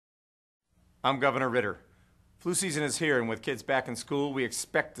I'm Governor Ritter. Flu season is here, and with kids back in school, we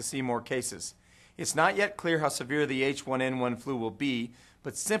expect to see more cases. It's not yet clear how severe the H1N1 flu will be,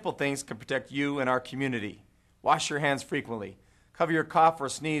 but simple things can protect you and our community. Wash your hands frequently. Cover your cough or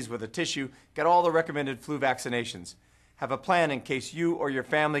sneeze with a tissue. Get all the recommended flu vaccinations. Have a plan in case you or your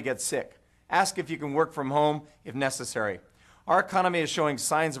family gets sick. Ask if you can work from home if necessary. Our economy is showing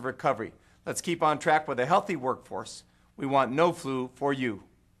signs of recovery. Let's keep on track with a healthy workforce. We want no flu for you.